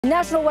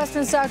National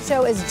Western Stock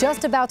Show is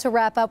just about to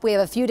wrap up. We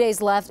have a few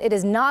days left. It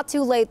is not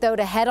too late, though,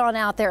 to head on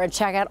out there and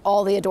check out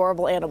all the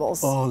adorable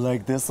animals. Oh,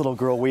 like this little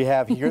girl we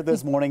have here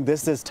this morning.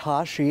 This is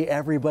Tashi.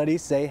 Everybody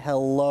say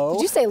hello.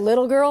 Did you say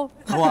little girl?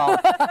 Well,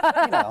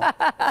 you know,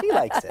 she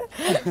likes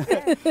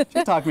it.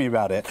 She talked to me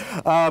about it.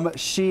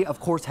 She,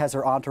 of course, has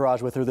her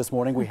entourage with her this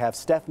morning. We have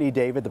Stephanie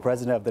David, the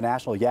president of the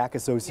National Yak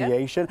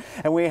Association,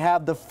 and we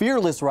have the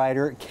fearless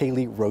rider,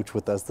 Kaylee Roach,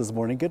 with us this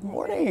morning. Good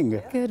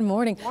morning. Good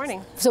morning. Good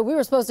morning. So we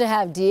were supposed to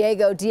have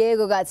Diego.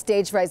 Diego got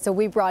stage fright, so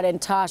we brought in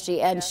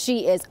Tashi, and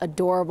she is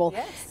adorable.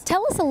 Yes.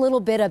 Tell us a little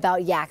bit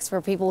about yaks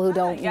for people who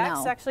don't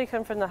Yaks know. actually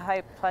come from the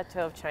high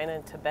plateau of China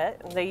and Tibet.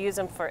 And they use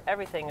them for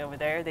everything over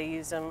there. They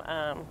use them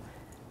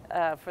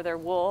for their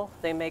wool.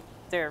 They make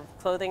their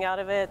clothing out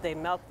of it. They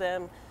milk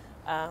them.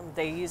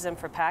 They use them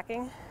for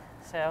packing.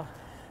 So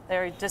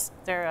they're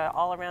an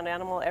all-around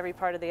animal. Every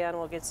part of the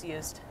animal gets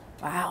used.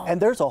 Wow.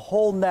 And there's a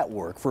whole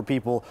network for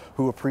people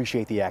who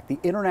appreciate the yak, the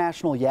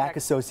International Yak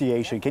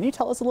Association. Can you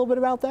tell us a little bit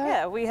about that?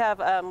 Yeah, we have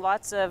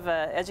lots of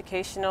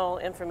educational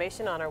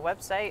information on our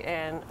website,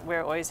 and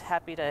we're always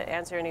happy to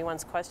answer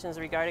anyone's questions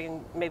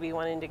regarding maybe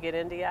wanting to get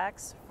into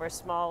yaks for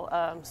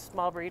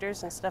small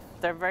breeders and stuff.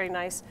 They're very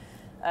nice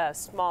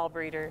small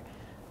breeder.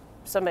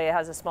 Somebody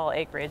has a small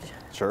acreage.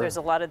 Sure. There's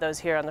a lot of those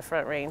here on the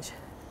Front Range.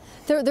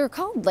 They're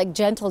called like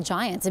gentle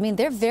giants. I mean,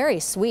 they're very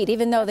sweet,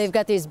 even though they've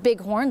got these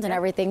big horns and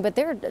everything, but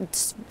they're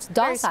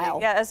docile.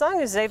 Yeah, as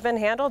long as they've been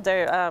handled,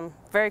 they're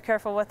very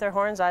careful with their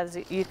horns. As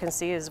you can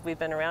see, as we've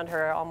been around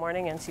her all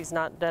morning and she's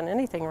not done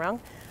anything wrong.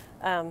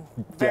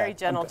 Very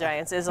gentle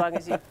giants, as long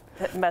as you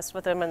mess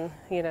with them and,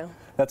 you know.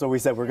 That's what we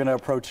said. We're going to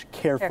approach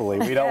carefully.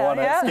 We don't want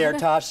to scare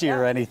Tashi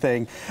or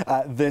anything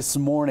this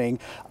morning.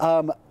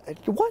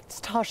 What's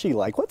Tashi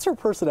like? What's her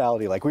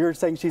personality like? We were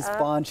saying she's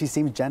fun. She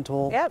seems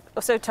gentle.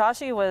 Yep. So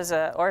Tashi was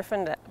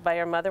orphaned by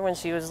her mother when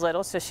she was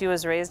little, so she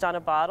was raised on a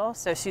bottle.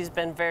 So she's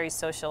been very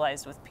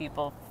socialized with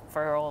people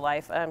for her whole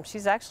life.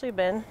 She's actually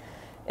been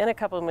in a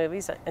couple of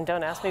movies, and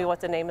don't ask me what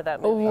the name of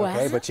that movie is.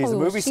 Okay, but she's a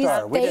movie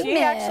star. She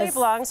actually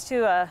belongs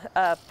to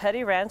a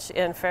petty ranch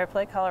in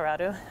Fairplay,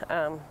 Colorado.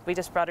 We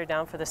just brought her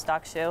down for the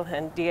stock show,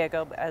 and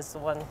Diego as the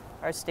one,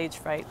 our stage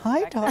fright.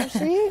 Hi,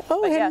 Tashi.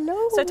 Oh, yeah.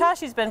 hello. So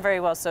Tashi's been very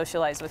well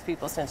socialized with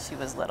people since she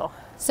was little.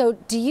 So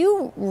do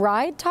you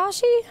ride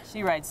Tashi?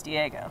 She rides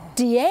Diego.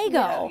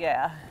 Diego?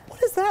 Yeah.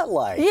 What is that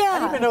like? Yeah. I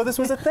didn't even know this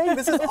was a thing.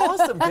 This is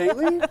awesome,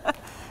 Kaylee.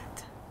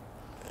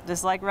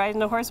 Just like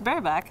riding a horse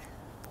bareback.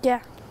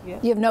 Yeah. Yeah.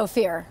 You have no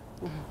fear?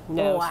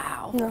 No.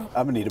 Wow. No.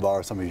 I'm going to need to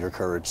borrow some of your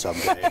courage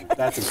someday.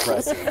 That's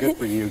impressive. Good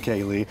for you,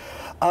 Kaylee.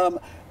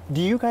 Do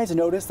you guys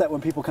notice that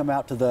when people come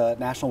out to the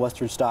National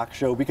Western Stock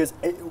Show, because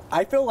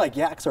I feel like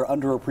yaks are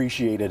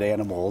underappreciated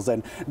animals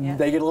and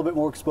they get a little bit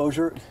more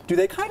exposure, do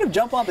they kind of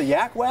jump on the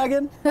yak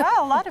wagon?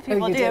 Oh, a lot of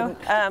people do.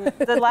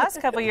 The last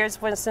couple of years,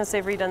 since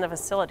they've redone the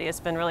facility,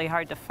 it's been really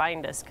hard to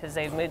find us because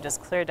they've moved us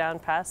clear down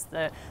past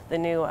the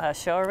new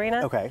show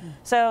arena. Okay.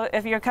 So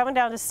if you're coming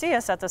down to see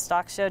us at the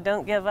stock show,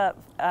 don't give up.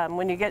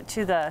 When you get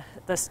to the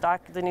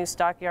new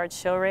stockyard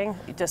show ring,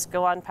 you just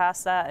go on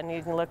past that and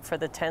you can look for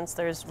the tents.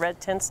 There's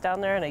red tents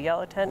down there and a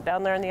yellow tent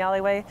down there in the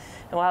alleyway,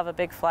 and we'll have a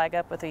big flag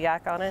up with a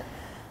yak on it.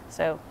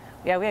 So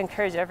yeah, we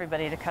encourage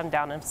everybody to come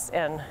down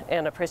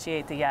and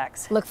appreciate the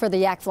yaks. Look for the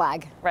yak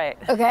flag. Right.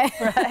 Okay.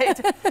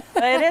 Right.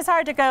 But it is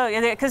hard to go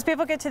because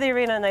people get to the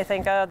arena and they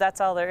think, oh,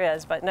 that's all there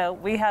is. But no,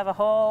 we have a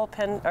whole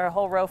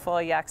row full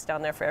of yaks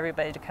down there for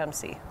everybody to come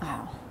see.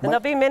 Wow. And there'll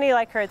be many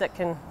like her that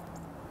can.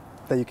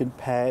 That you can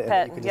pet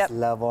and you can just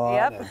love on.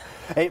 Yep.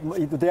 Hey,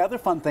 the other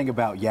fun thing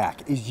about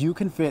yak is you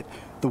can fit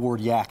the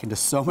word yak into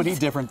so many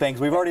different things.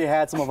 We've already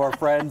had some of our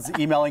friends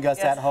emailing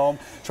us at home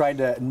trying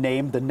to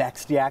name the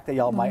next yak that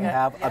y'all might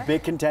have. A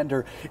big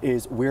contender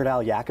is Weird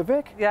Al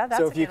Yankovic. Yeah, that's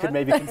so if you could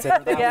maybe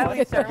consider that yeah, one.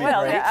 we sure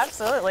will. Yeah,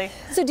 absolutely.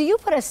 So do you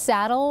put a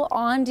saddle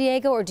on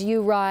Diego, or do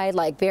you ride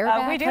like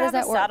bareback? We do How have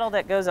does a that work? saddle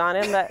that goes on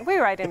him, but we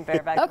ride him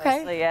bareback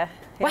mostly, yeah.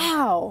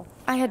 Wow.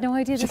 I had no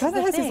idea She this was kind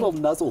of a has thing. these little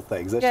nuzzle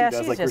things that she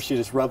does, like where she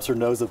just rubs her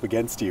nose up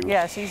against you.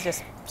 Yeah, she's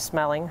just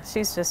smelling.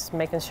 She's just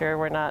making sure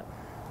we're not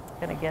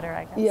going to get her,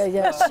 I guess.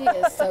 Yeah, she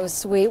is so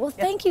sweet. Well,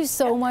 thank you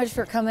so much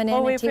for coming in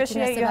and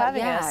teaching us about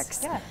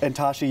yaks. Yeah. And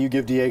Tashi, you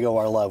give Diego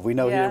our love. We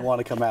know he didn't want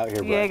to come out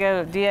here.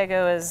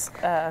 Diego is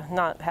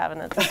not having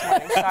it this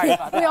morning. Sorry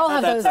about that. We all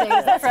have those days.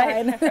 That's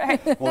fine.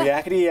 Right. Well,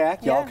 yakety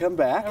yak, y'all come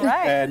back. All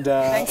right. And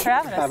thanks for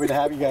having us. happy to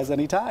have you guys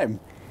anytime.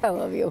 I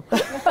love you.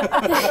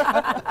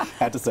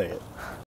 Had to say it.